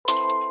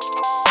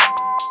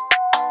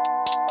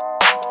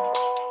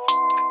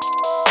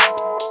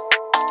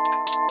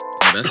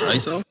best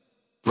ISO.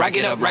 Rack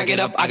it up,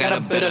 I got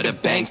a bit of the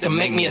bank to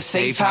make me a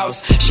safe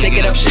house. Shake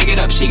it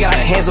up, she got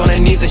her hands on her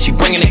knees and she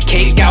bringing the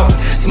cake out.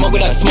 Smoke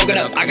it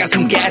up, I got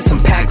some gas,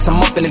 some packs,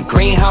 I'm up in the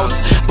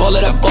greenhouse. Ball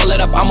it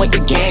up, I'm with the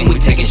gang, we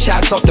taking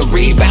shots off the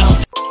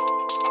rebound.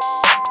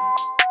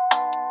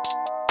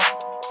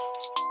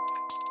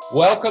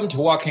 Welcome to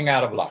Walking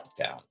Out of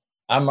Lockdown.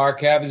 I'm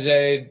Mark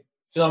Abouzeid,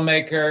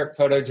 filmmaker,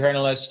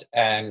 photojournalist,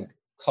 and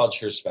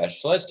culture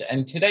specialist.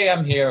 And today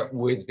I'm here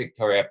with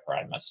Victoria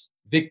Primus.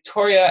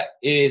 Victoria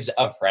is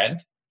a friend,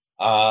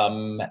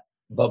 but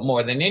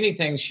more than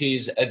anything,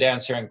 she's a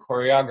dancer and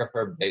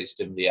choreographer based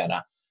in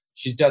Vienna.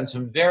 She's done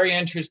some very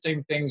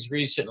interesting things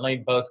recently,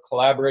 both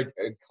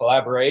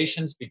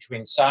collaborations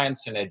between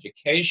science and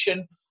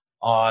education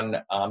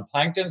on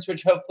planktons,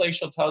 which hopefully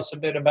she'll tell us a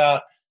bit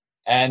about.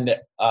 And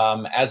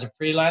as a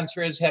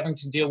freelancer is having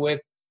to deal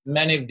with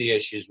many of the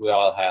issues we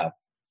all have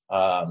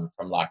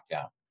from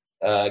lockdown.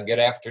 Good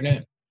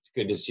afternoon. It's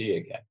good to see you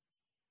again.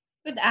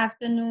 Good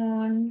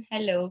afternoon.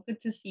 Hello.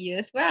 Good to see you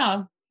as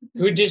well.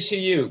 Good to see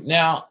you.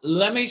 Now,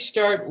 let me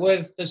start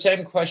with the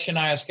same question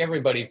I ask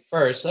everybody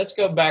first. Let's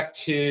go back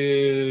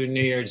to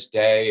New Year's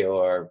Day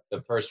or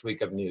the first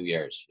week of New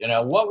Year's. You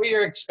know, what were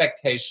your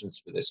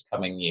expectations for this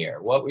coming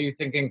year? What were you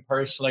thinking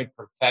personally,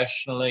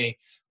 professionally?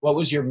 What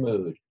was your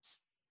mood?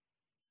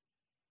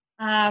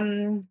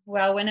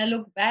 Well, when I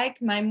look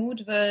back, my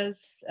mood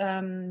was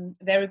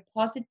very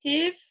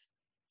positive,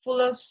 full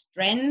of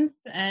strength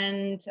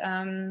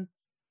and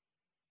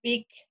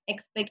big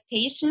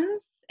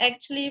expectations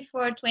actually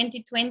for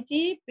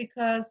 2020,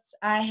 because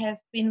I have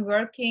been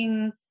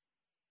working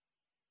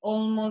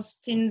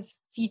almost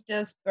since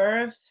Zita's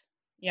birth.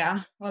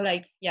 When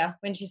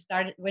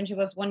she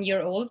was 1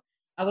 year old,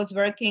 I was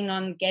working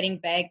on getting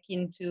back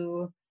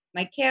into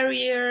my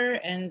career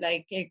and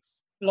like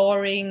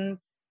exploring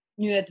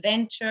new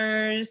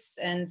adventures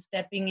and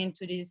stepping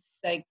into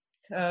this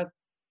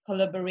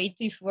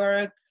collaborative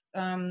work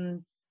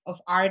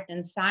of art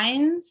and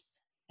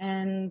science.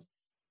 And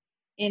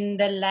in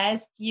the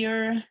last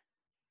year,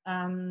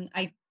 a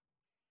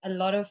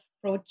lot of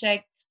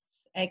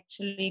projects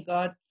actually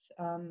got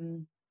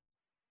a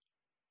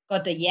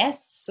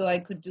yes, so I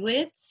could do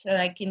it. So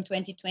like in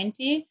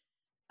 2020,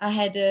 I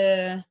had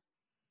a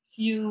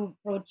few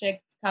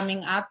projects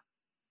coming up.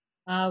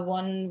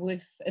 One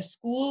with a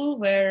school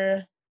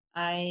where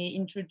I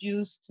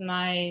introduced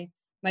my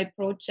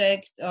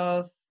project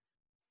of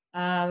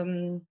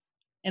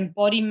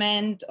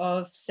embodiment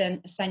of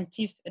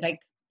scientific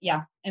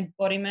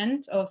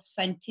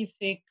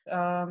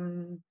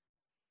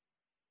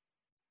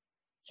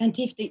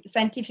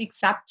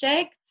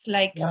subjects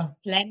like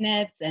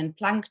planets and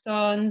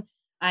plankton.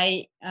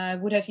 I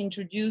would have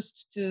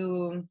introduced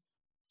to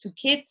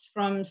kids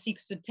from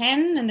 6 to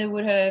 10, and they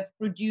would have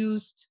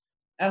produced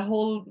a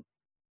whole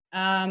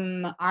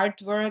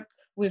artwork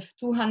with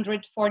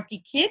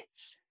 240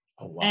 kids.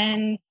 Oh, wow.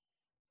 And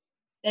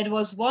that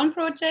was one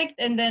project,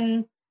 and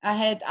then I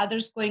had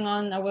others going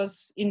on. I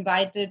was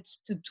invited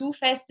to 2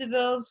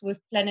 festivals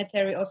with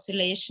planetary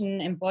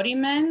oscillation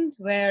embodiment,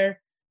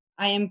 where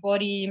I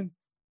embody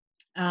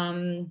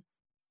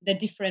the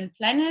different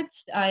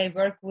planets. I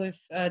work with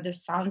the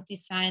sound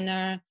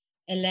designer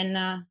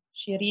Elena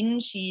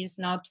Shirin. She is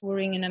now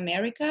touring in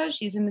America.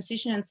 She's a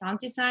musician and sound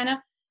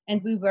designer,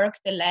 and we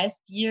worked the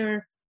last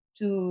year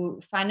to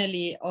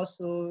finally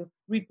also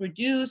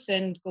reproduce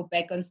and go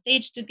back on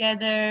stage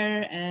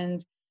together.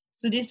 And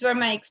so these were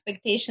my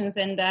expectations,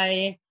 and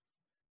I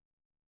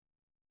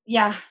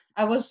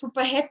was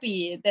super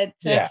happy that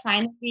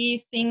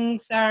finally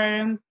things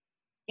are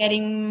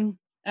getting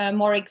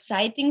more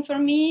exciting for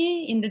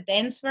me in the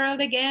dance world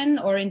again,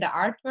 or in the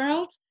art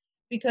world,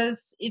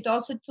 because it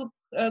also took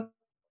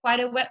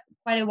quite a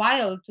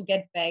while to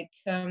get back.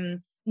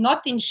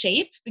 Not in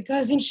shape,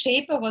 because in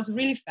shape I was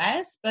really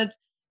fast, but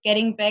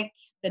getting back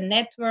the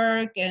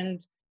network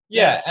and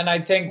and I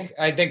think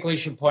we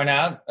should point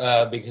out,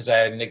 because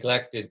I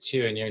neglected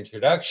to in your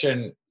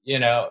introduction, you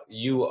know,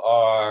 you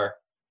are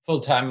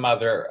full-time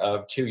mother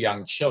of 2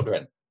 young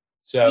children.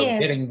 So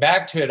getting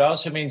back to it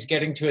also means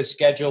getting to a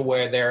schedule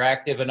where they're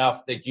active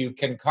enough that you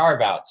can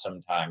carve out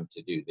some time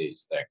to do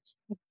these things.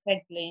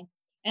 Exactly.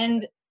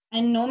 And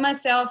I know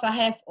myself, I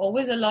have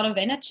always a lot of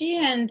energy,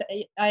 and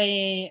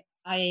I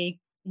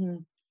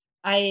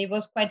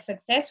was quite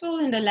successful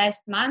in the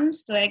last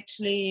months to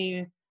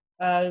actually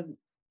to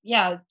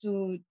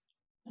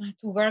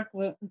work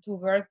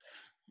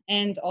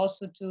and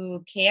also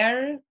to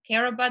care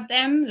about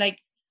them, like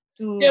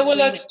to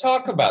let's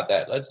talk about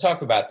that.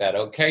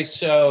 Okay,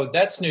 so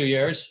that's New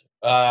Year's.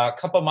 A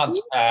couple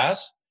months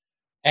pass,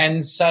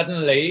 and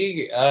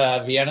suddenly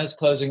Vienna's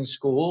closing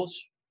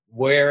schools.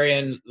 We're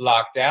in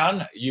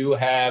lockdown. You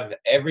have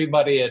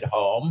everybody at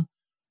home.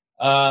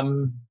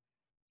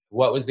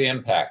 What was the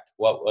impact?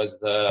 What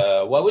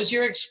was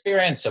your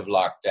experience of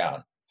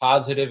lockdown,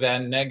 positive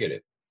and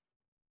negative?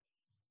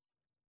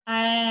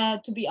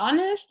 To be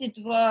honest, it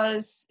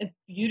was a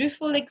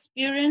beautiful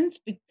experience,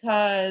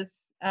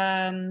 because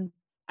I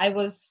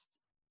was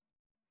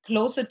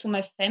closer to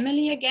my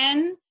family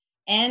again,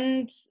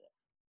 and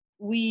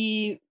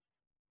we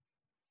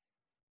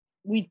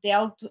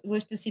dealt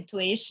with the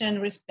situation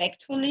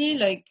respectfully.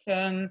 Like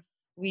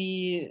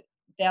we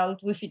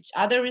dealt with each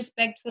other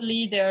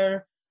respectfully.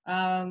 There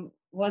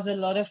was a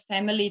lot of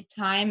family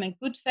time and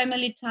good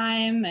family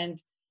time, and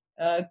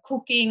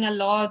cooking a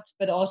lot,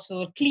 but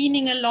also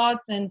cleaning a lot.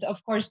 And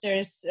of course,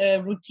 there's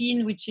a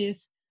routine which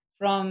is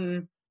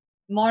from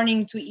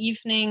morning to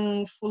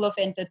evening, full of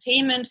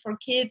entertainment for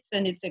kids,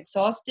 and it's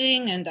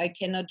exhausting. And I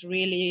cannot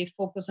really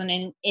focus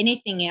on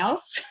anything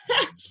else,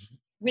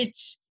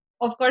 which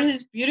of course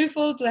it's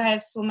beautiful to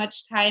have so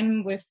much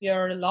time with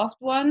your loved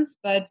ones,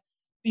 but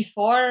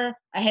before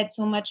I had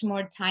so much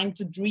more time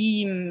to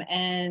dream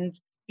and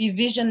be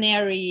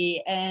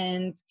visionary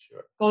and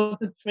go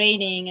to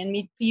training and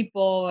meet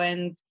people.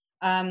 And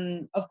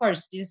of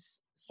course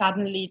this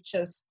suddenly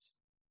just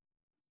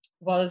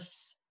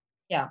was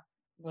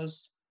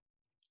was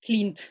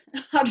cleaned.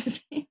 How to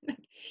say?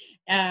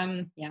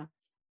 Yeah.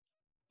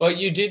 But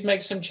you did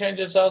make some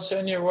changes also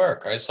in your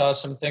work. I saw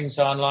some things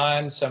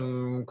online,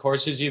 some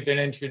courses you've been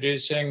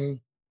introducing.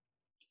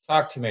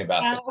 Talk to me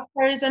about that. Of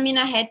course, I mean,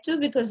 I had to,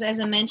 because as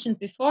I mentioned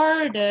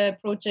before, the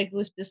project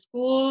with the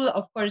school,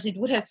 of course, it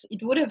would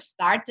have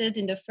started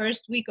in the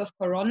first week of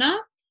Corona.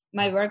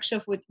 My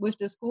workshop with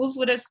the schools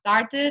would have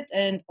started,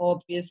 and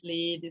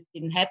obviously this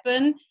didn't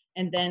happen.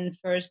 And then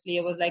firstly,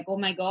 I was like, oh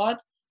my God.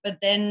 But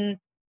then,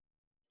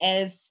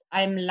 as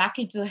I'm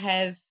lucky to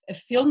have a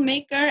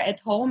filmmaker at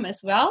home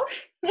as well,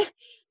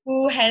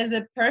 who has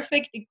a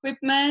perfect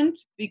equipment,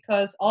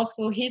 because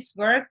also his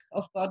work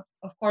of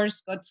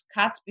course got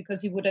cut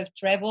because he would have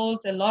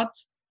traveled a lot,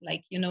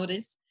 like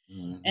this.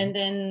 Mm-hmm. And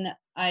then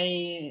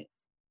I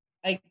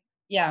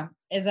yeah,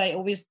 as I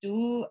always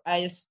do,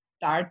 I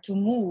start to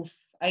move.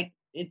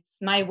 It's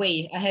my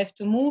way. I have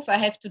to move, I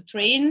have to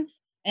train,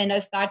 and I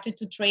started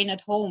to train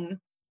at home.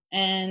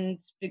 And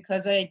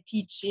because I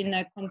teach in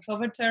a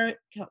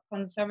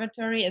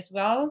conservatory as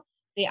well,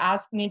 they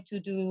asked me to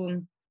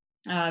do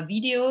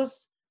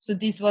videos. So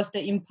this was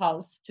the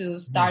impulse to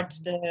start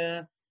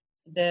my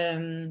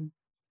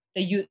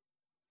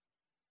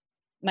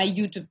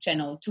YouTube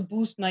channel, to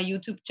boost my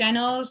YouTube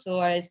channel. So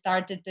I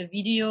started the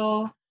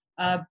video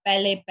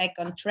Ballet Back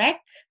on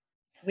Track,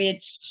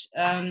 which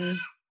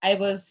I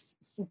was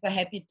super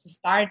happy to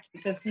start,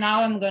 because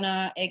now I'm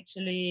gonna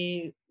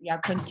actually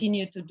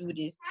continue to do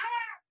this.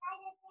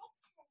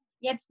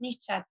 Jetzt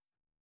nicht, Schatz.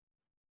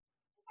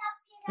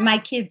 My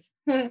kids.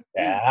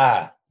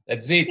 Yeah,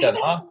 that's Zita,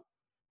 no?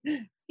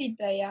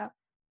 Zita, yeah.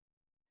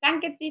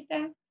 Danke,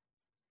 Zita.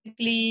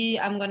 Basically,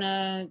 I'm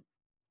gonna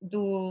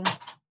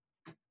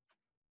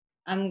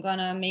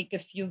make a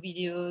few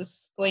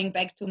videos going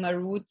back to my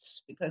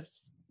roots,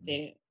 because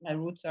my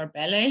roots are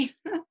ballet.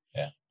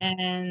 Yeah.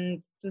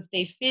 And to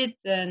stay fit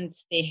and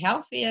stay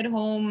healthy at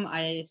home,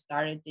 I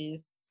started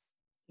this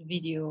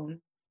video.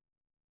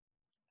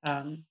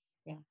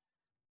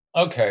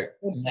 Okay,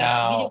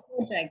 now Video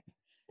project.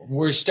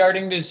 we're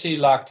starting to see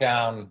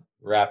lockdown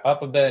wrap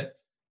up a bit.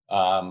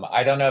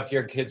 I don't know if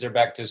your kids are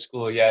back to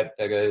school yet.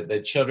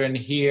 The children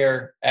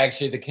here,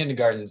 actually the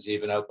kindergarten's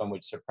even open,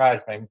 which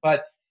surprised me.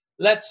 But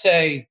let's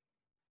say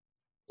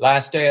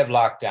last day of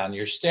lockdown,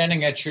 you're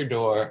standing at your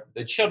door,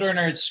 the children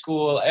are at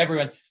school,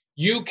 everyone,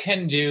 you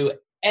can do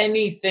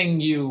anything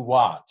you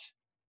want.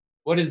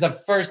 What is the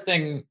first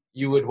thing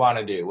you would want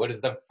to do? What is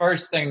the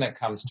first thing that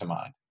comes to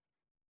mind?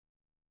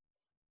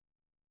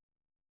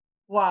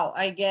 Wow,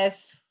 I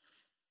guess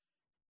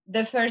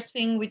the first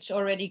thing which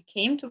already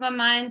came to my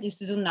mind is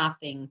to do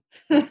nothing.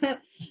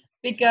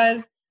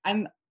 because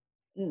I'm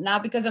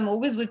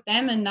always with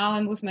them, and now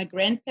I'm with my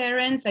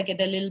grandparents, I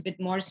get a little bit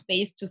more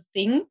space to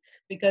think,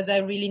 because I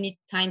really need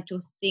time to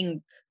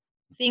think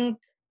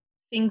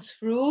things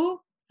through,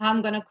 how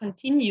I'm going to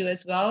continue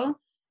as well.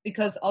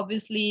 Because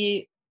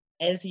obviously,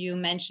 as you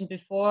mentioned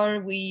before,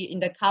 we in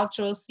the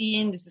cultural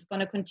scene, this is going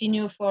to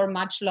continue for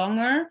much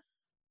longer.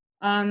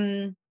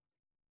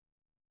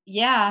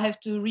 I have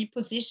to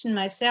reposition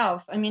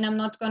myself. I mean, I'm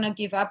not going to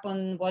give up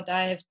on what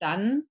I have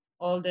done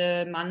all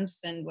the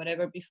months and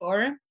whatever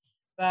before.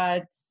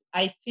 But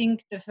I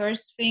think the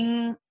first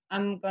thing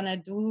I'm going to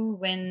do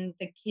when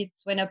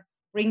I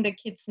bring the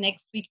kids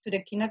next week to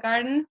the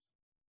kindergarten,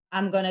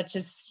 I'm going to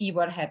just see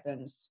what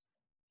happens.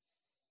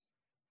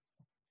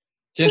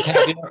 Just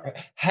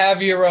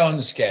have your own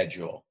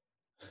schedule.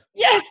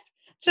 Yes,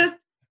 just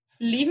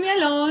leave me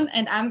alone,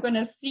 and I'm going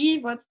to see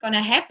what's going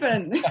to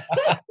happen.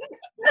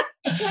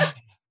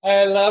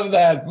 I love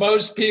that.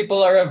 Most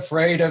people are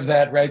afraid of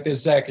that right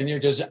this second.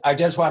 I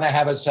just want to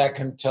have a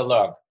second to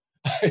look.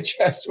 I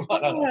just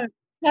want to.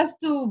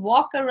 Just to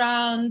walk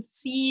around,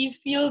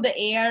 feel the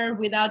air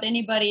without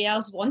anybody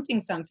else wanting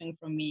something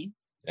from me.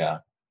 Yeah.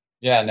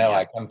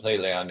 I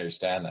completely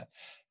understand that.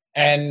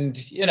 And,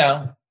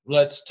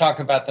 let's talk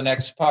about the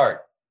next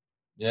part.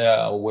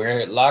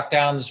 Where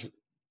lockdown's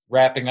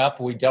wrapping up,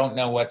 we don't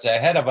know what's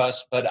ahead of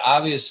us, but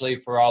obviously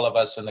for all of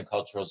us in the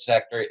cultural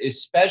sector,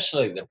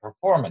 especially the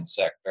performance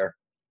sector,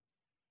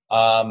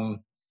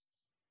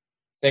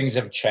 things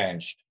have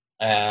changed.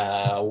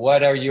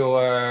 What are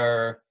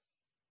your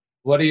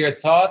What are your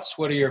thoughts?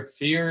 What are your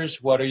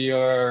fears? What are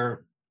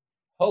your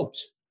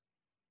hopes?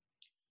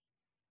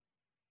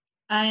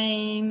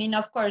 I mean,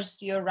 of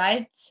course, you're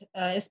right,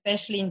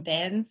 especially in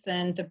dance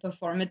and the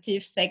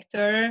performative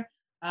sector,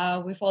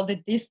 with all the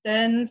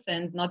distance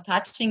and not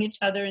touching each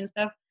other and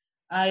stuff.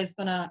 There's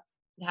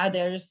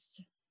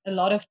a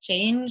lot of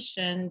change.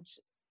 And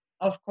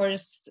of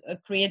course,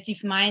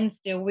 creative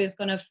minds, they're always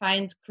going to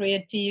find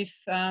creative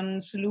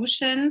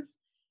solutions.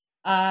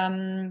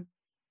 Um,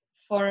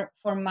 for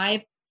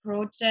my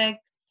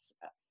projects,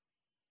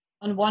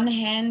 on one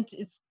hand,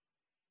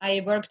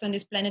 I worked on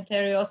this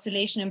planetary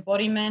oscillation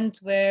embodiment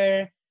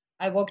where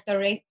I worked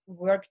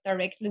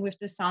directly with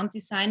the sound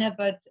designer,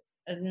 but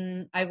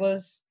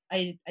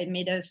I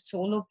made a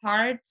solo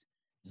part,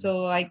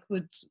 so I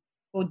could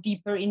go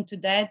deeper into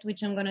that,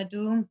 which I'm gonna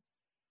do,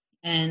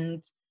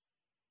 and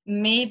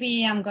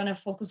maybe I'm gonna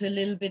focus a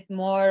little bit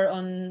more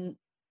on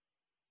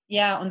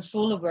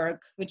solo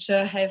work, which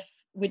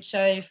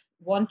I've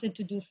wanted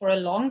to do for a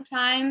long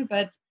time,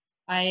 but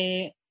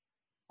I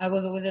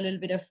was always a little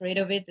bit afraid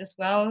of it as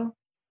well,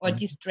 or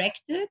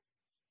distracted.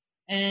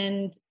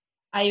 And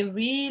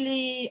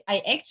I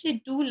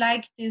actually do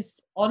like this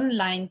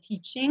online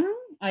teaching.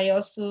 I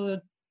also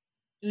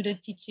do the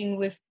teaching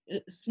with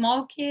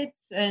small kids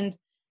and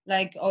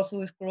like also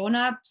with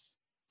grown-ups.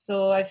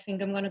 So I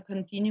think I'm going to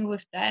continue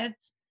with that.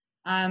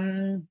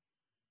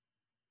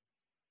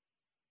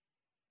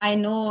 I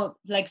know,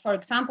 like, for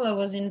example, I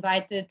was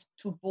invited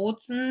to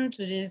Bozen,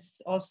 to this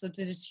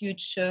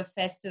huge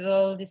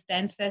festival, this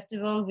dance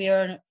festival. We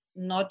are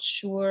not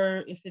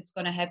sure if it's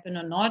going to happen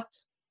or not.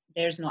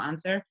 There's no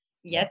answer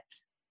yet,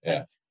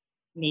 but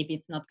maybe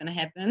it's not going to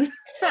happen.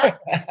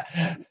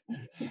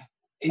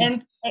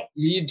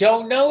 You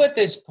don't know at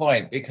this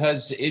point,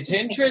 because it's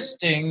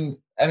interesting.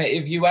 I mean,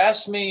 if you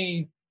asked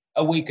me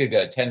a week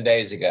ago, 10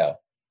 days ago,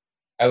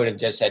 I would have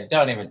just said,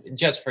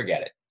 just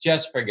forget it.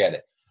 Just forget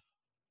it.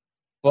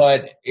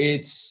 But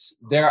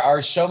there are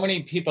so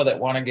many people that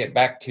want to get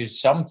back to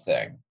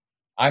something.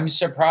 I'm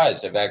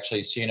surprised. I've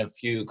actually seen a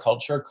few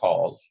culture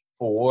calls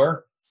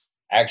for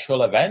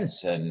actual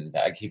events, and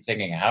I keep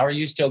thinking, how are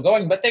you still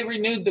going? But they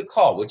renewed the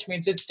call, which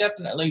means it's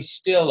definitely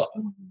still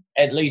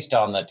at least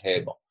on the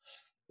table.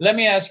 Let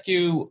me ask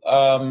you,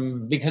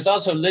 because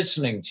also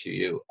listening to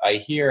you, I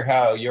hear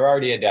how you're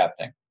already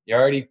adapting, you're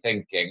already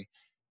thinking,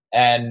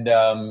 and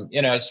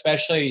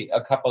especially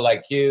a couple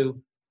like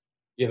you.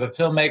 You have a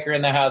filmmaker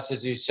in the house,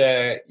 as you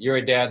say, you're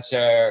a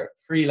dancer,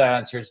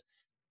 freelancers.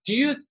 Do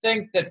you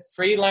think that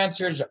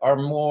freelancers are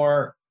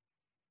more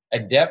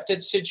adept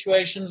at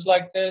situations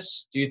like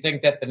this? Do you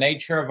think that the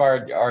nature of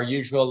our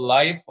usual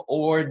life,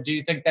 or do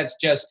you think that's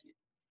just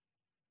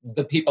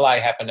the people I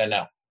happen to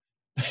know?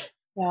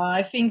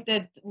 I think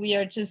that we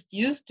are just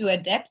used to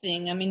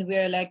adapting. I mean,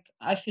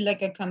 I feel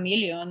like a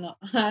chameleon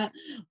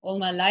all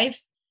my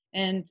life.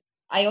 And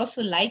I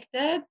also like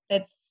that.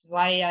 That's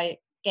why I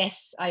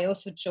guess I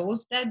also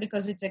chose that,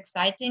 because it's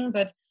exciting.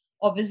 But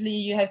obviously,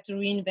 you have to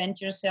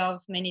reinvent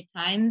yourself many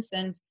times.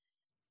 And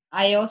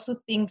I also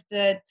think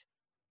that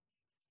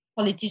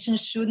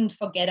politicians shouldn't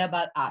forget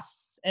about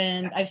us.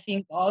 And I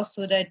think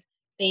also that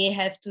they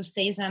have to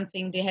say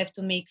something, they have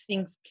to make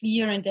things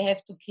clear, and they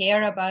have to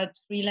care about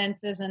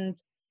freelancers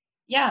and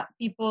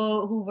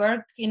people who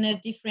work in a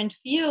different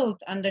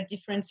field under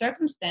different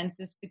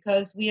circumstances,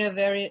 because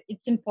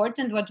it's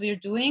important what we're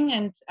doing,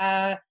 and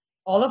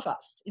all of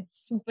us,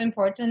 it's super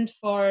important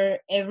for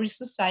every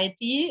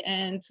society.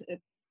 And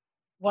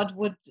what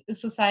would a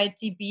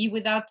society be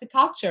without the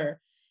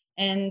culture?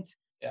 And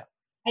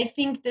I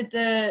think that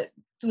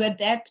to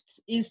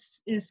adapt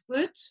is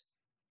good.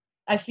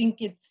 I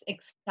think it's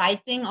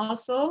exciting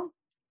also.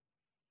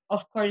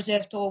 Of course, you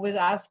have to always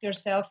ask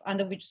yourself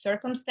under which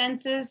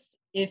circumstances.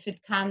 If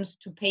it comes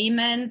to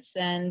payments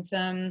and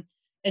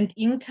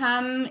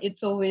income,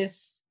 it's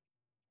always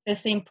the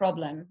same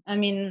problem. I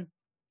mean,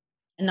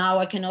 now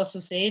I can also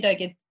say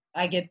it.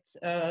 I get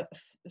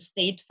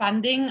state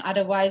funding.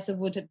 Otherwise, I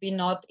would be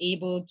not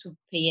able to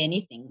pay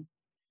anything.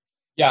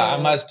 Yeah, I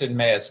must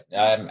admit,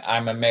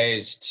 I'm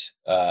amazed.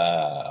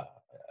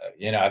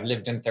 I've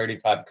lived in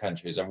 35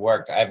 countries.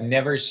 I've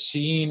never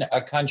seen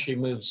a country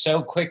move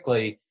so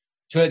quickly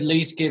to at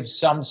least give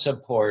some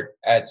support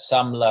at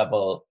some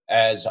level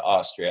as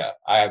Austria.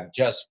 I've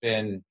just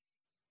been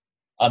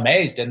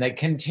amazed, and they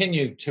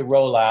continue to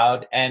roll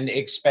out and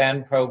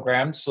expand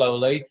programs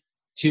slowly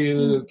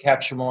to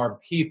capture more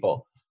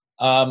people.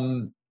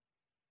 I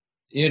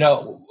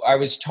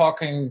was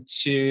talking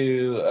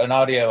to an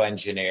audio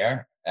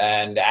engineer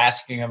and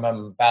asking him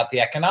about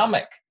the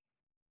economic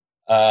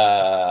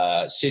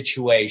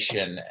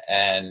situation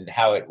and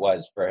how it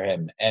was for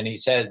him. And he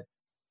said,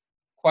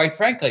 quite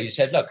frankly,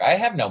 look, I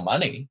have no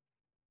money,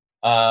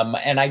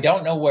 and I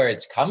don't know where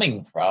it's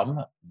coming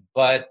from,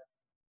 but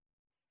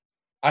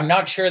I'm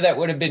not sure that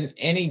would have been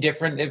any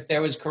different if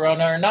there was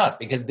Corona or not,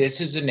 because this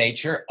is the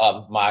nature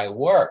of my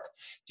work.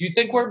 Do you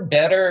think we're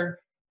better,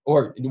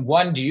 or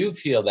one, do you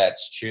feel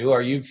that's true?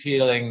 Are you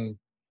feeling,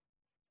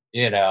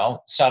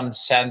 some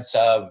sense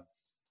of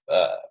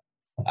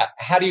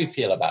How do you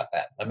feel about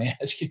that? Let me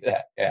ask you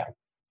that. Yeah.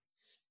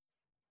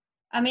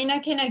 I mean, I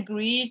can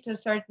agree to a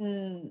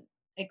certain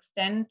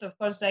extent. Of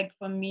course, like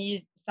for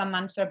me, some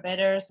months are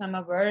better, some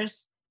are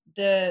worse.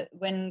 The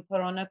when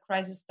Corona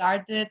crisis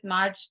started,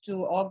 March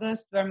to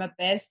August were my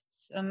best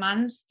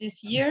months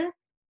this year.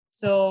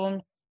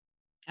 So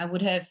I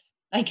would have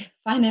like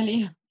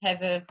finally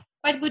have a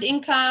quite good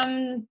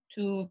income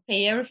to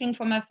pay everything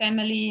for my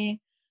family.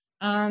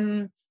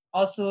 Um,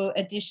 Also,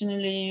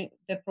 additionally,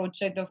 the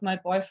project of my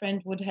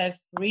boyfriend would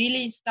have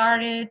really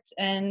started,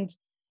 and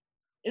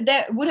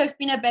there would have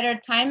been a better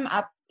time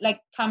up,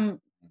 like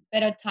come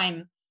better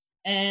time,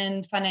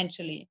 and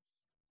financially.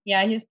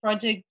 Yeah, his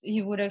project,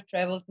 he would have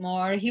traveled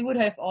more. He would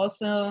have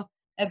also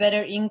a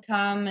better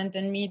income, and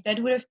then me. That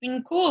would have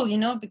been cool,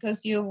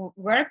 because you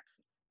work,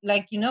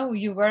 like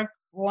you work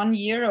 1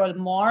 year or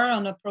more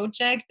on a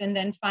project, and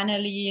then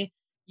finally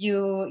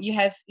you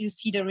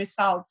see the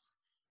results.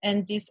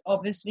 And this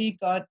obviously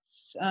got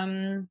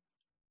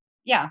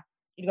yeah,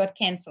 it got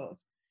cancelled.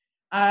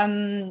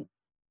 Um,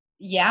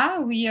 yeah,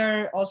 we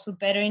are also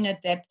better in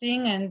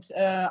adapting, and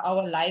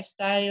our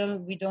lifestyle,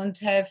 we don't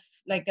have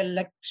like a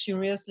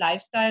luxurious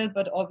lifestyle,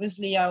 but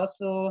obviously I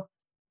also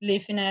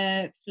live in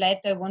a flat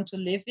I want to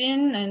live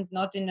in, and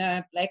not in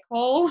a black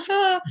hole.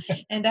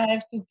 And I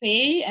have to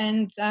pay,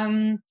 and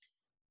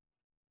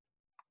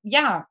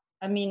yeah,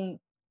 I mean,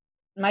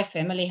 my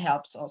family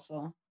helps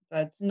also,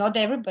 but not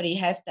everybody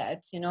has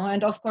that,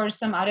 and of course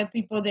some other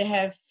people, they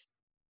have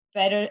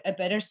a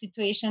better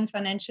situation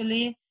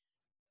financially,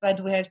 but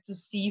we have to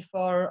see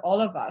for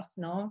all of us,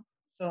 no?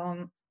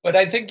 So But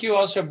I think you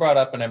also brought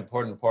up an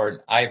important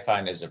point I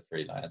find as a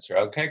freelancer,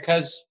 okay?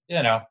 Because,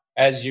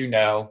 as you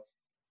know,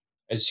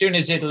 as soon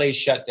as Italy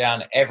shut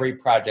down, every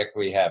project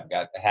we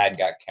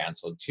got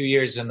canceled. 2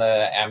 years in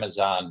the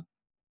Amazon,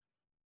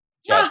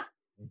 just ah,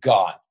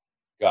 gone,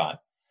 gone.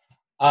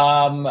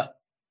 Um,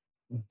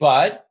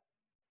 but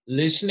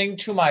listening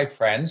to my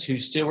friends who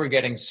still were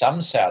getting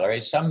some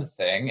salary,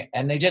 something,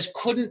 and they just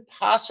couldn't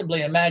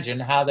possibly imagine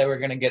how they were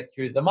going to get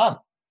through the month.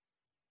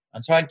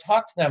 And so I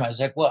talked to them. I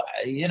was like, well,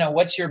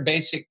 what's your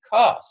basic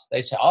cost?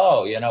 They said,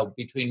 oh,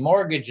 between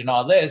mortgage and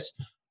all this,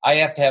 I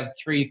have to have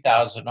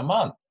 3,000 a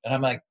month. And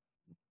I'm like,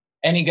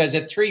 and he goes,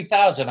 at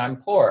 3,000, I'm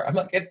poor. I'm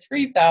like, at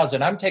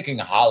 3,000, I'm taking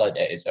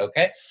holidays.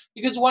 Okay.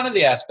 Because one of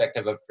the aspect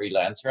of a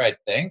freelancer, I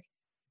think,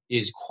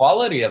 is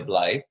quality of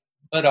life,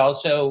 but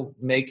also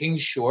making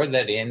sure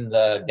that in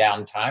the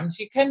downtimes,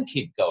 you can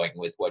keep going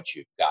with what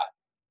you've got.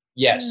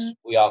 mm, Yes,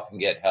 we often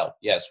get help.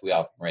 Yes, we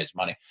often raise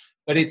money,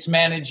 but it's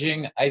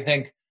managing, I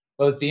think,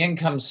 both the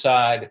income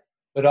side,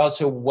 but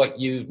also what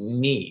you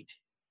need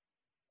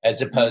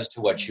as mm, opposed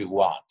to what you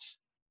want.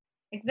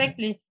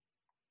 exactly.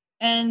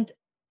 And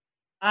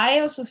I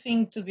also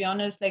think, to be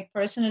honest, like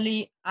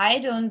personally, I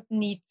don't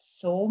need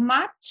so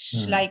much.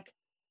 Mm. Like,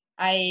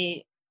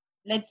 I,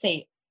 let's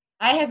say,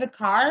 I have a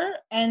car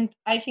and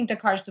I think the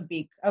car is too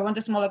big. I want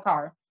a smaller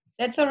car.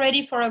 That's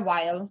already for a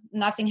while.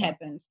 Nothing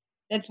happens.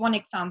 That's one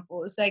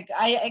example. It's like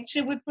I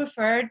actually would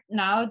prefer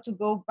now to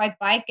go by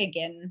bike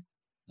again,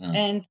 Mm.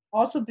 and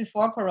also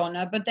before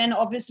Corona. But then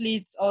obviously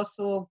it's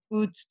also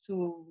good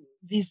to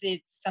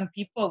visit some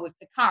people with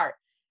the car.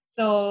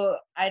 So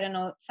I don't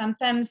know.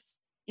 Sometimes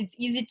it's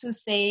easy to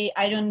say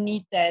I don't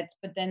need that,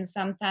 but then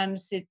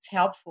sometimes it's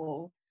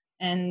helpful,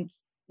 and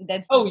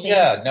that's the Oh same.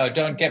 yeah, no,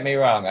 don't get me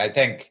wrong. I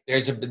think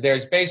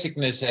there's basic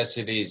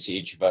necessities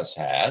each of us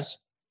has,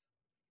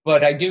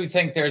 but I do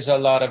think there's a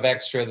lot of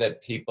extra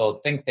that people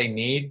think they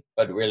need,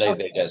 but really Of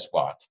they course, just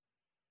want.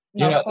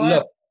 of course.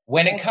 Look,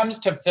 when it comes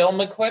to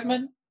film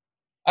equipment,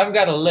 I've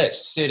got a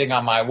list sitting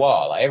on my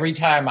wall. Every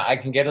time I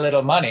can get a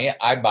little money,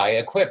 I buy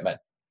equipment,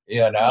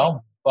 Yeah,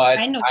 but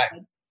I know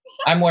that.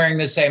 I'm wearing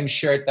the same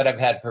shirt that I've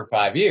had for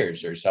 5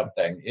 years or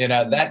something.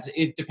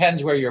 It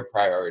depends where your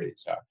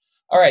priorities are.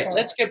 All Of right, course.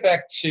 let's get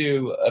back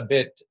to a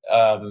bit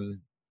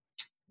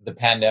the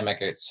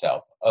pandemic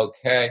itself.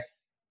 Okay.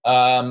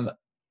 Um,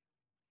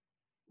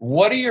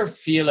 what are your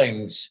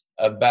feelings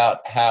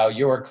about how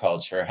your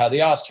culture, how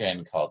the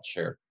Austrian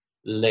culture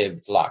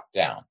lived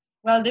lockdown?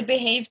 Well, they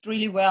behaved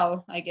really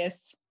well, I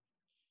guess.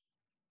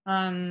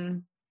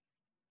 Um,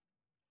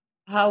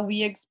 how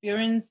we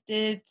experienced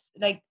it,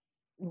 like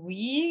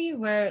we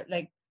were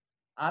like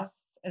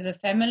us as a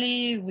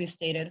family, we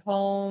stayed at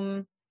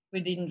home.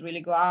 We didn't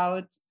really go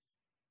out.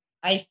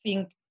 I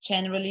think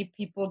generally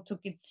people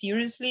took it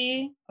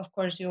seriously. Of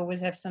course, you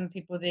always have some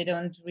people they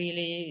don't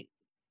really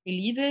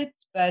believe it,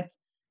 but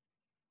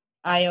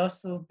I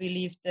also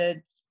believe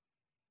that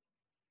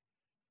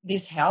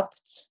this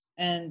helped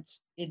and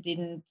it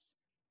didn't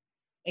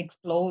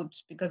explode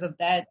because of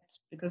that,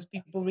 because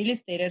people really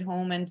stayed at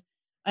home. And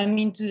I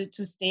mean,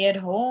 to stay at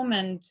home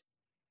and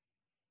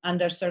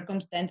under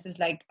circumstances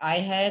like I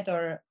had,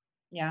 or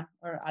yeah,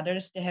 or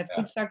others, they have Yeah.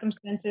 good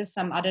circumstances.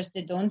 Some others,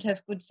 they don't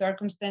have good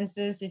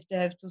circumstances if they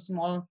have too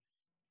small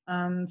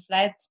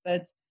flats.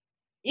 But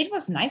it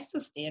was nice to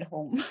stay at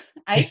home.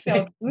 I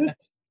felt good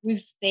with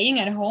staying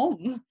at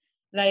home,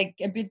 like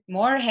a bit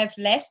more, have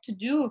less to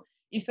do.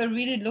 If I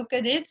really look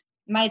at it,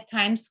 my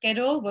time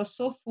schedule was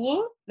so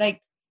full,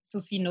 like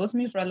Sophie knows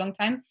me for a long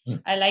time.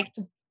 Mm. I like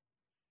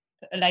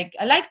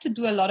to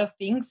do a lot of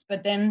things,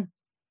 but then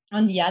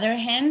on the other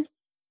hand,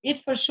 it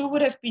for sure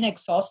would have been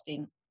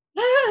exhausting.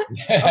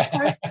 Of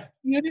course,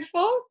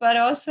 beautiful, but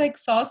also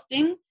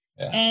exhausting.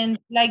 Yeah. And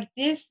like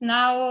this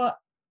now,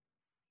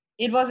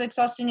 it was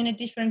exhausting in a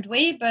different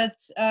way, but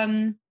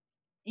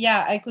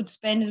yeah, I could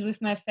spend it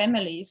with my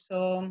family.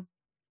 So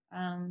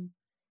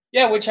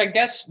Yeah, which I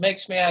guess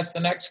makes me ask the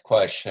next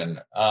question.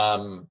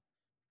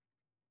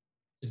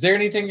 Is there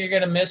anything you're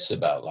going to miss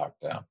about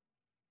lockdown?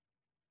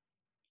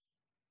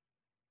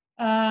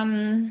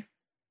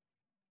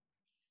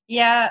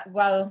 Yeah,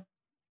 well,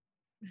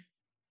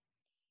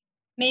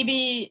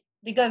 maybe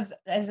because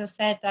as I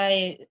said,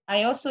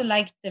 I also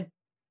like the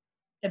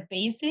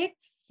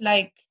basics,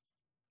 like,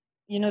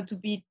 you know,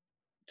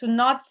 to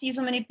not see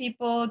so many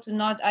people, to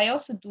not, I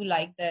also do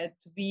like that,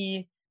 to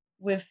be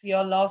with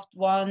your loved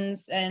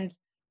ones and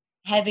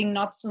having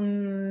not so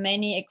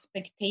many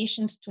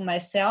expectations to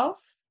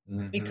myself,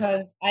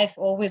 because I've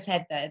always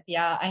had that.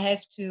 Yeah, I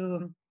have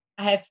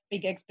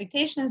big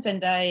expectations,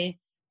 and I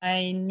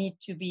need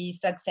to be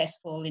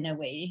successful in a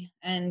way,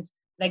 and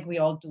like we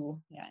all do.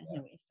 Yeah, in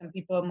a way, some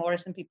people more,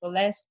 some people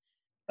less,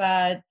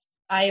 but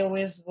I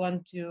always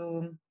want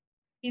to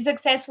be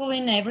successful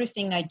in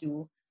everything I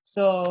do.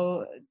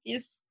 So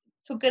this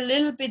took a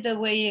little bit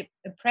away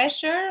the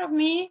pressure of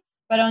me,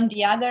 but on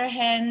the other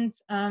hand,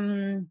 I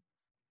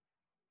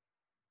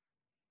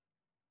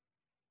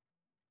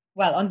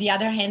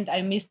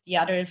missed the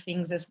other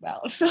things as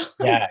well. So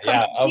Yeah, it's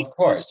yeah, of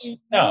course.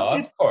 contradictory. No, of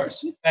It's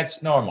course.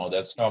 That's normal.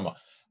 That's normal.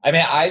 I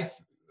mean, I've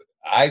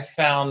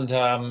found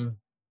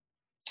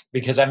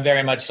because I'm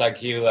very much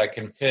like you, I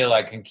can feel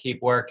I can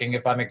keep working.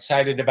 If I'm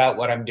excited about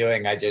what I'm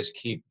doing, I just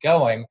keep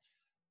going.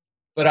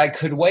 But I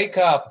could wake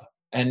up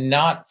and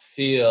not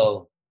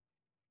feel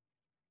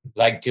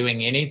like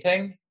doing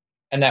anything,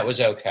 and that was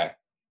okay.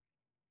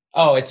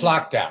 Oh, it's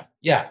lockdown.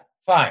 Yeah,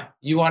 fine.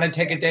 You want to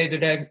take a day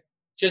today?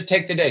 Just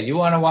take the day. You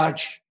want to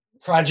watch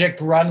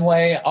Project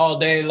Runway all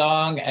day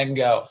long and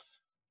go,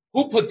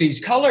 who put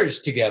these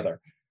colors together?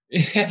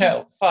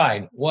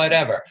 Fine,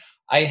 whatever.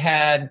 I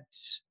had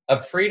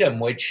a freedom,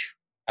 which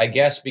I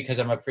guess because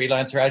I'm a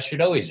freelancer, I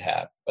should always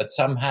have, but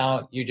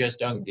somehow you just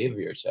don't give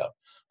yourself.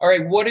 All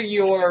right, what are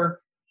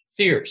your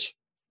fears?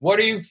 What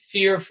do you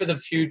fear for the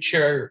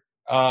future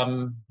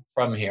from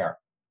here?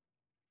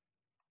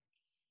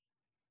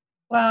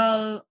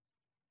 Well,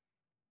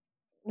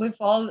 with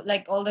all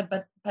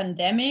the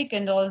pandemic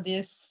and all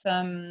these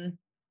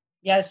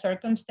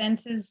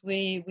circumstances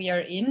we are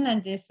in,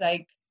 and this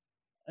like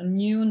a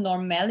new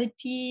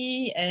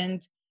normality,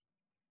 and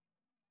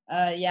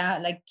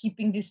like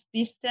keeping this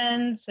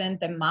distance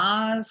and the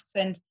masks,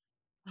 and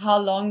how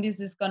long this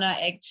is gonna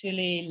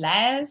actually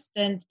last,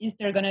 and is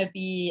there gonna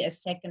be a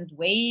second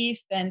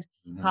wave, and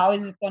how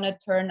is it gonna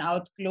turn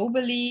out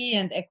globally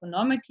and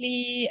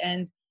economically,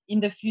 and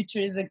in the future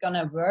is it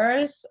gonna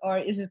worse, or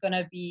is it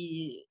gonna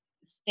be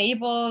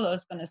stable, or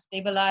it's gonna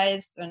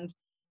stabilize, and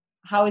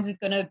how is it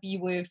gonna be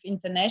with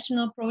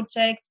international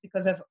projects,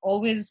 because I've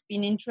always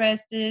been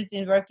interested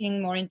in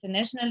working more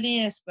internationally,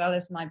 as well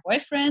as my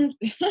boyfriend.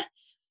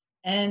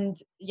 And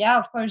yeah,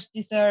 of course,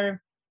 these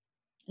are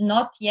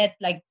not yet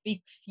like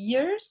big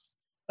fears,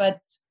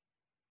 but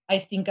I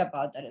think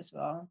about that as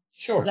well.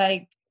 Sure.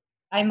 Like,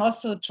 I'm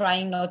also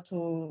trying not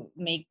to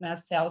make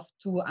myself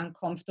too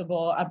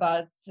uncomfortable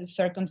about the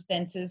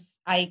circumstances.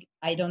 I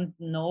don't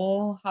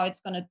know how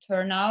it's gonna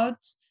turn out.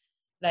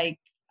 Like,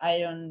 I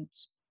don't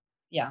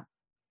yeah.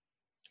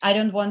 I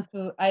don't want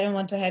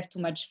to have too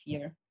much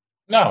fear.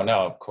 No,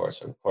 no, of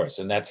course, of course.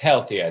 And that's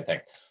healthy, I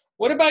think.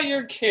 What about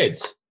your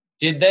kids?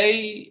 Did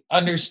they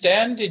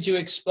understand? Did you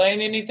explain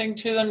anything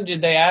to them?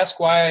 Did they ask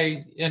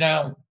why,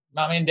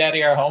 mommy and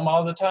daddy are home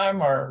all the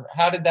time, or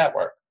how did that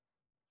work?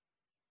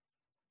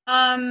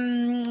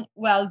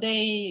 Well,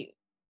 they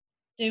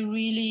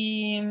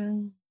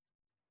really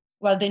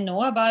well, they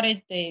know about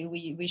it.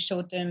 We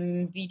showed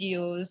them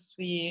videos.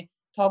 We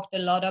talked a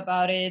lot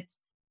about it.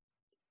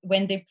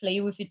 When they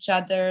play with each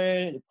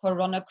other,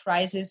 corona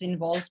crisis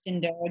involved in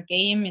their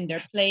game, in their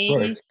Of play.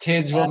 course,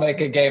 kids will make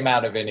a game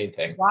out of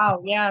anything.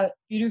 Wow, yeah,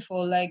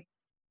 beautiful, like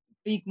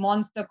big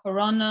monster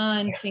corona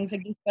and things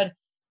like this. But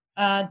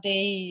I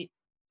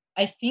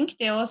think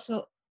they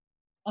also,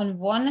 on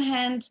one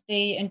hand,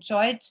 they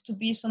enjoyed to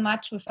be so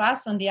much with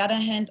us. On the other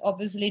hand,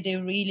 obviously, they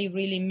really,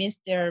 really miss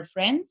their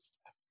friends.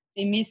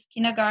 They miss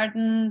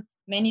kindergarten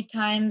many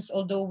times,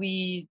 although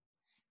we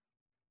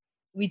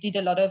did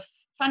a lot of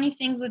funny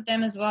things with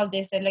them as well.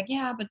 They said like,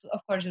 yeah, but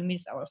of course we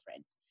miss our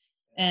friends,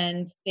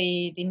 and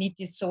they need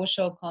this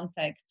social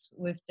contact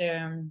with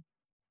their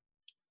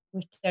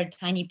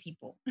tiny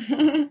people.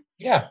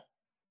 Yeah.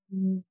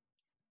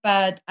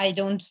 But I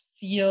don't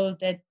feel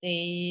that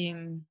they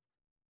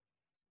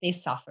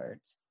suffered.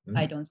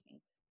 I don't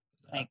think.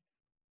 Like,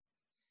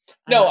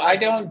 No, I I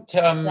don't.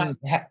 right.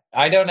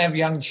 I don't have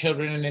young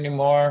children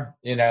anymore.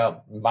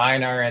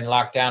 Mine are in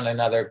lockdown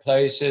in other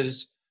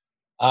places.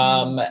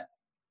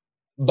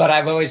 But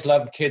I've always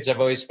loved kids. I've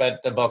always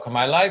spent the bulk of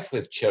my life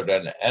with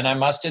children. And I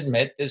must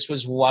admit, this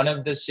was one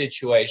of the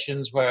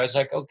situations where I was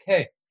like,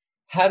 okay,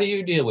 how do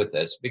you deal with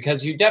this?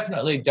 Because you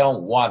definitely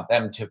don't want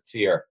them to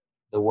fear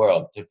the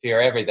world, to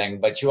fear everything.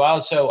 But you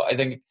also, I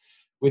think,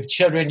 with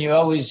children, you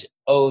always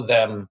owe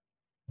them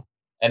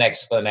an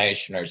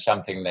explanation or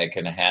something they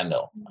can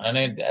handle. And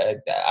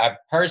I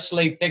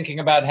personally thinking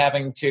about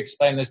having to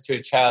explain this to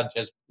a child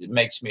just it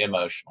makes me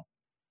emotional.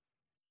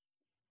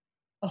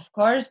 Of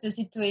course, the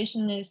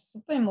situation is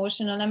super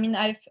emotional. I mean,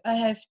 I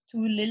have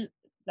two little,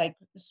 like,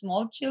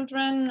 small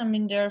children. I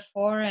mean, they're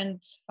 4 and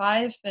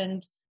 5,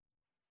 and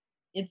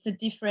it's a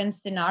different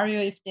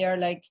scenario if they're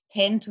like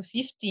 10 to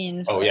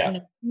 15. Oh yeah, In a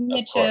of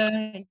course.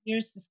 teenager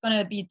years, it's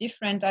gonna be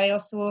different. I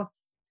also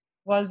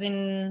was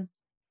in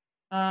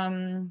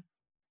um,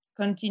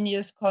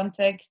 continuous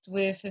contact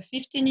with a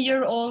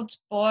 15-year-old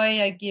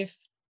boy. I give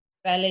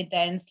ballet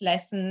dance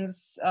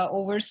lessons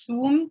over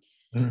Zoom.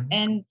 Mhm.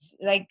 And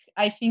like,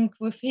 I think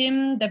with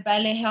him, the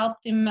ballet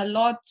helped him a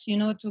lot,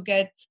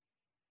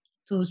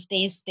 to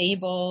stay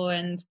stable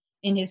and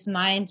in his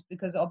mind,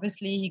 because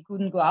obviously he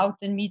couldn't go out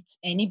and meet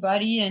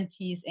anybody, and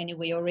he's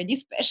anyway already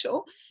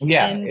special.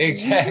 Yeah, And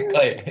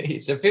exactly.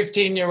 He's a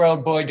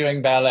 15-year-old boy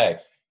doing ballet.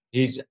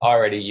 He's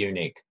already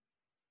unique.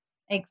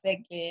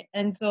 exactly.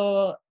 And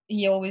so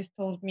he always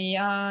told me,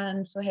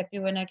 I'm so happy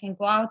when I can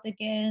go out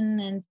again.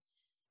 And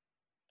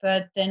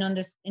but then on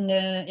this in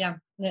the yeah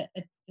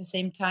at the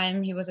same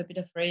time, he was a bit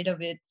afraid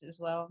of it as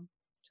well,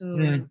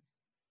 Mm. to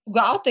go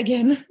out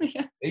again.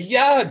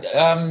 Yeah,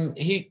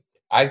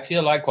 I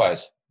feel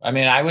likewise. I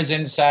mean, I was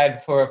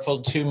inside for a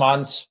full 2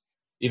 months.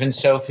 Even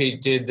Sophie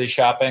did the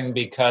shopping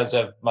because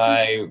of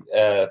my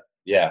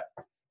Yeah.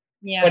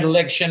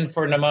 predilection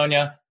for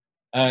pneumonia.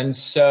 And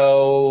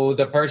so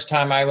the first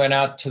time I went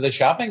out to the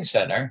shopping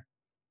center,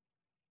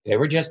 there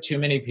were just too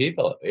many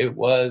people. It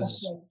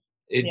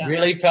Yeah.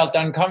 really felt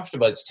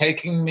uncomfortable. It's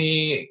taking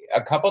me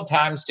a couple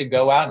times to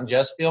go out and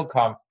just feel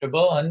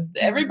comfortable, and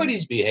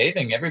everybody's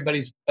behaving,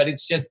 but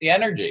it's just the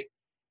energy.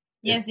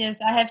 Yes,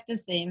 I have the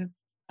same.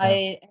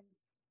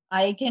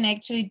 I can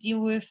actually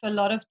deal with a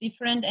lot of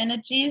different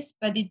energies,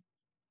 but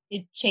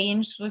it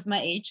changed with my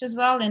age as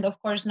well. And of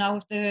course, now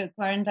with the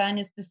quarantine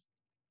is this,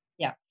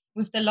 yeah,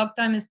 with the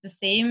lockdown is the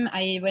same.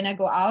 When I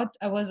go out,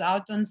 I was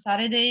out on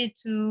Saturday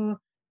to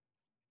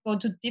go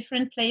to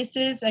different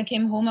places. I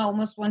came home, I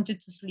almost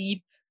wanted to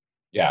sleep.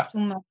 Yeah. Too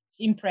much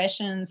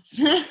impressions.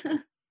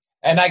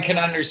 And I can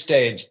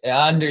understand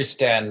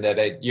that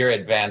at your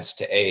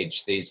advanced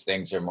age, these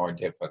things are more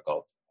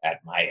difficult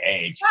at my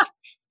age.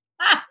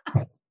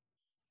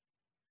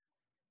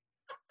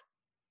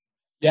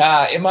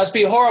 Yeah, it must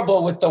be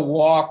horrible with the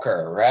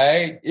walker,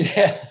 right?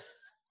 Yeah.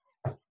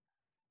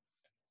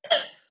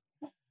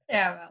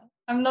 Yeah, well,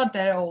 I'm not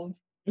that old.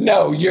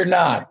 No, you're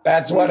not.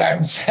 That's what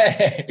I'm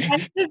saying.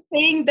 I'm just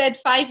saying that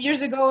 5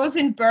 years ago I was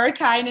in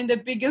Berghain in the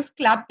biggest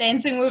club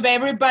dancing with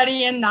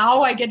everybody, and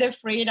now I get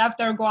afraid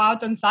after I go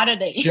out on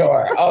Saturday.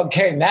 Sure.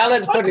 Okay, now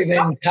let's put it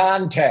in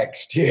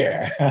context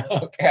here.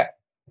 Okay.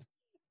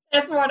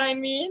 That's what I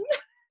mean.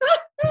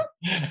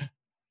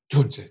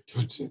 Tootsie.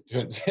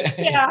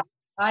 Yeah.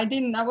 I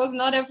was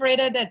not afraid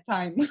at that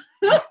time.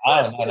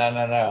 Oh,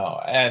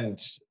 no. And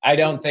I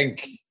don't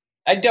think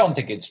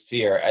it's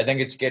fear. I think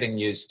it's getting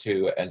used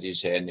to, as you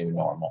say, a new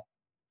normal.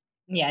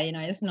 Yeah,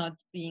 it's not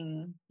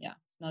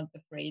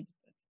afraid.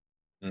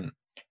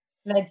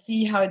 Let's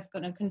see how it's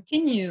going to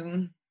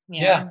continue.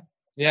 Yeah.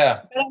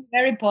 But I'm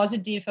very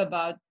positive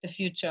about the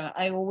future.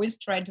 I always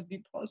try to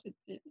be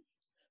positive.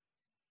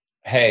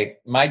 Hey,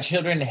 my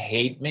children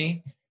hate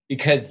me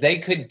because they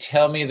could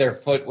tell me their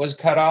foot was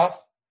cut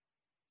off.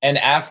 And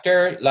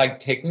after like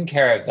taking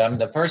care of them,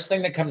 the first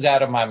thing that comes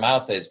out of my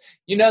mouth is,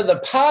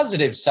 the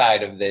positive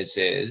side of this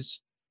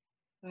is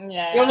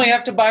Yeah. you only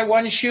have to buy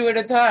one shoe at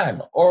a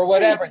time or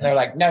whatever. And they're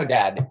like, no,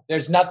 Dad,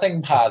 there's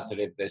nothing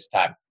positive this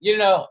time.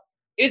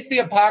 It's the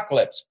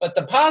apocalypse, but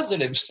the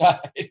positive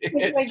side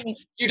is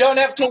you don't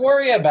have to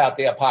worry about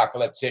the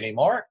apocalypse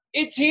anymore.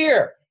 It's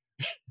here.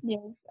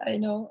 Yes, I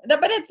know.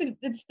 But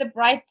it's the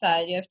bright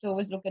side. You have to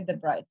always look at the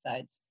bright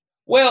side.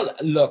 Well,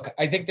 look,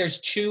 I think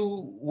there's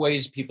two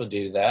ways people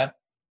do that.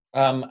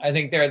 I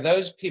think there are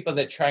those people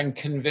that try and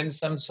convince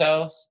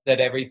themselves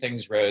that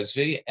everything's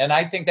rosy. And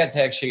I think that's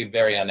actually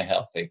very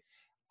unhealthy.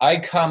 I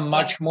come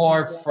much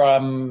more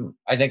from,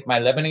 I think, my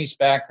Lebanese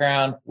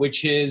background,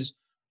 which is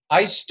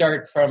I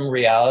start from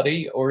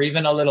reality or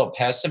even a little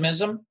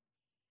pessimism.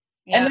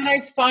 Yeah. And then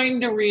I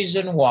find a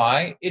reason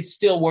why it's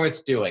still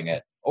worth doing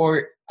it.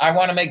 Or I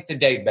want to make the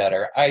day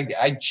better.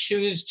 I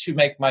choose to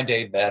make my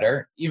day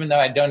better, even though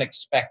I don't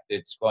expect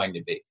it's going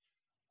to be.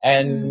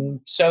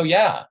 And so,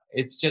 yeah,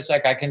 it's just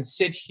like I can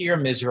sit here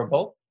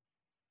miserable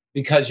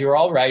because you're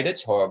all right,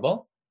 it's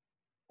horrible.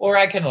 Or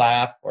I can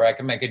laugh, or I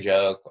can make a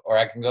joke, or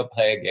I can go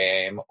play a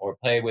game, or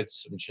play with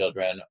some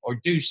children, or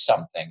do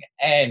something,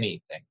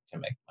 anything to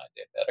make my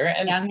day better.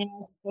 And yeah, I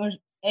mean,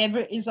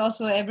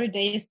 every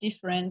day is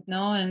different,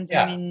 no? And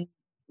yeah. I mean,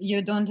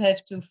 you don't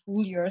have to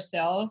fool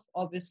yourself,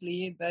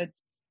 obviously, but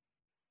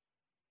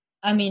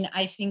I mean,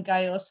 I think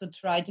I also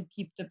try to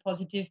keep the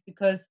positive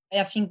because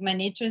I think my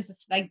nature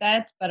is like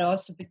that, but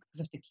also because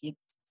of the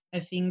kids. I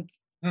think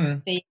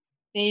Mm.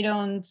 they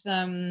don't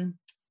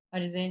how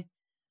do you say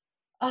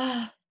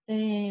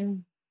they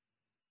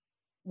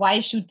why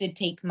should they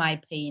take my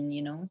pain,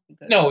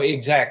 because No,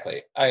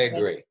 exactly. I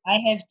agree. I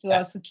have to Uh,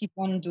 also keep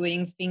on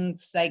doing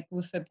things like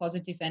with a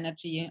positive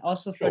energy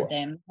also for Sure.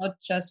 them, not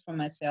just for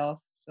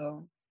myself.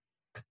 So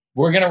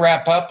We're going to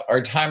wrap up.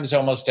 Our time's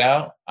almost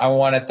out. I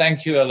want to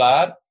thank you a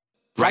lot.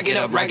 Rack it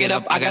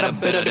up, I got a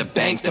bit of the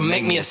bank to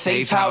make me a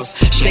safe house.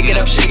 Shake it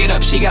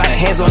up, she got her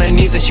hands on her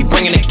knees and she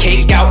bringing the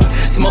cake out.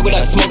 Smoke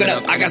it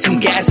up, I got some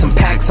gas, some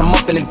packs, I'm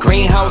up in the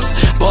greenhouse.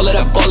 Ball it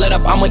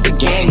up, I'm with the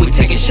gang, we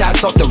taking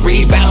shots off the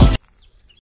rebound.